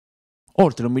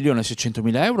Oltre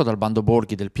 1.600.000 euro dal bando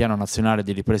borghi del Piano Nazionale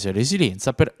di Ripresa e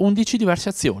Resilienza per 11 diverse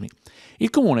azioni. Il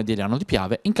comune di Alano di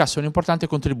Piave incassa un importante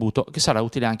contributo che sarà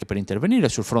utile anche per intervenire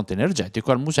sul fronte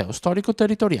energetico al Museo Storico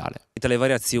Territoriale. Tra le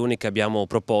varie azioni che abbiamo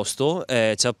proposto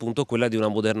c'è appunto quella di un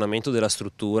ammodernamento della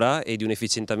struttura e di un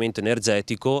efficientamento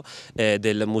energetico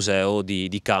del museo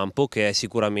di campo, che è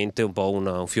sicuramente un po'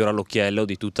 un fiore all'occhiello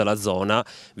di tutta la zona,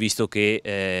 visto che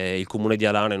il comune di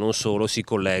Alano e non solo si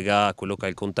collega a quello che è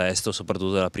il contesto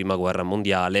soprattutto della prima guerra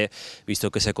mondiale, visto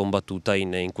che si è combattuta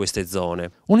in queste zone.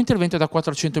 Un intervento da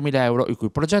 400.000 euro, il cui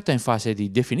progetto è in fase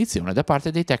di definizione da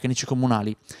parte dei tecnici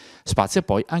comunali. Spazia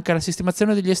poi anche la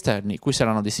sistemazione degli esterni, cui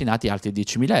saranno destinati altri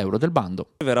 10.000 euro del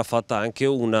bando. Verrà fatta anche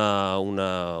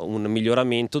un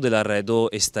miglioramento dell'arredo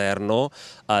esterno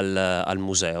al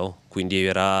museo, quindi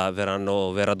verrà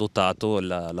dotato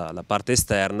la parte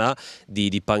esterna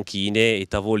di panchine e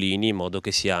tavolini, in modo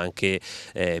che sia anche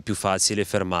più facile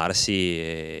fermarsi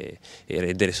e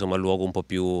rendere insomma, il luogo un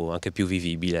po' anche più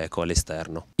vivibile, ecco,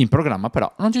 all'esterno. In programma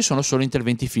però non ci sono solo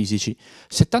interventi fisici.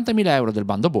 70.000 euro del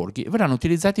bando borghi verranno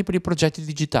utilizzati per i progetti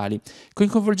digitali, che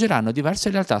coinvolgeranno diverse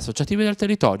realtà associative del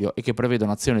territorio e che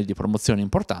prevedono azioni di promozione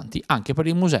importanti anche per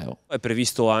il museo. È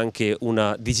previsto anche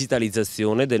una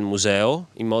digitalizzazione del museo,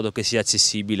 in modo che sia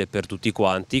accessibile per tutti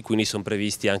quanti, quindi sono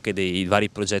previsti anche dei vari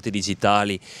progetti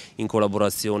digitali in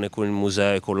collaborazione con il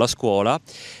museo e con la scuola,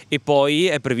 e poi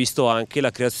è previsto anche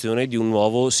la creazione di un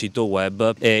nuovo sito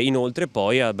web. Inoltre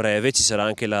poi a breve ci sarà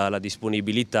anche la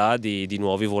disponibilità di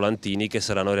nuovi volantini che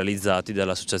saranno realizzati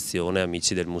dall'associazione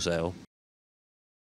Amici del Museo.